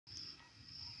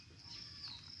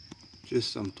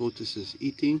Just some tortoises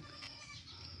eating.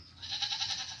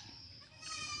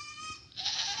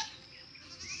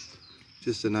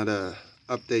 Just another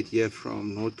update here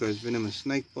from North Coast Venomous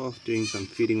Snake Bath, doing some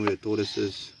feeding with the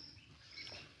tortoises.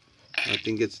 I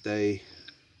think it's day,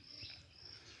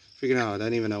 freaking hell, I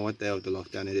don't even know what day of the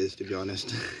lockdown it is, to be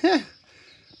honest. I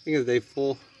think it's day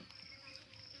 4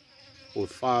 or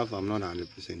 5, I'm not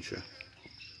 100% sure.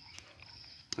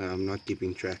 I'm not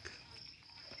keeping track.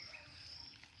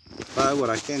 But what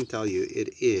I can tell you, it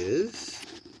is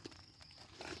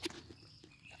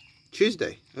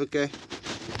Tuesday. Okay,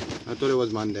 I thought it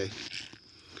was Monday.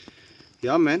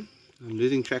 Yeah man, I'm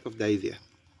losing track of days here.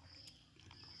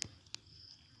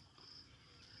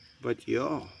 But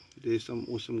yeah, there's some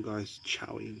awesome guys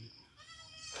chowing.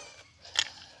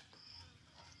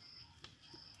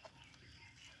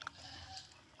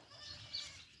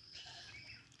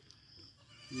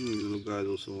 Little guy's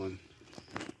also one.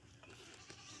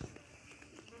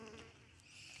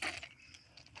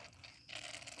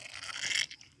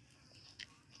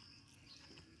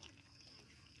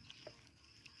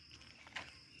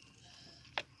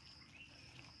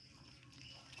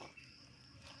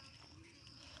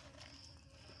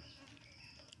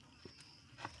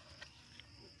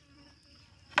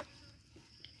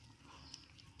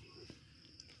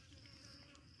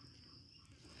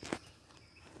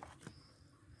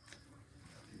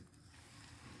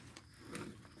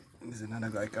 There's another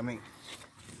guy coming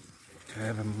to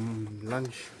have a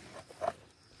lunch.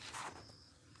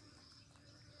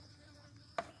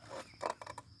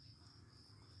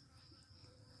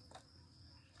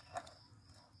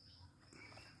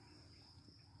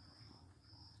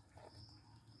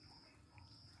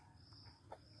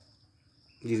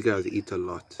 These guys eat a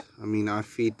lot. I mean, I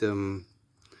feed them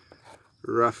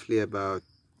roughly about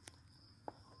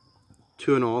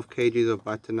 2.5 kgs of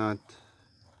butternut,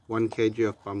 1 kg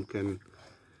of pumpkin,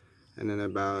 and then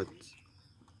about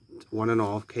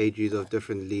 1.5 kgs of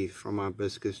different leaves, from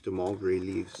hibiscus to mulberry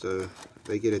leaves. So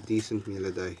they get a decent meal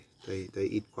a day. They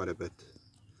eat quite a bit.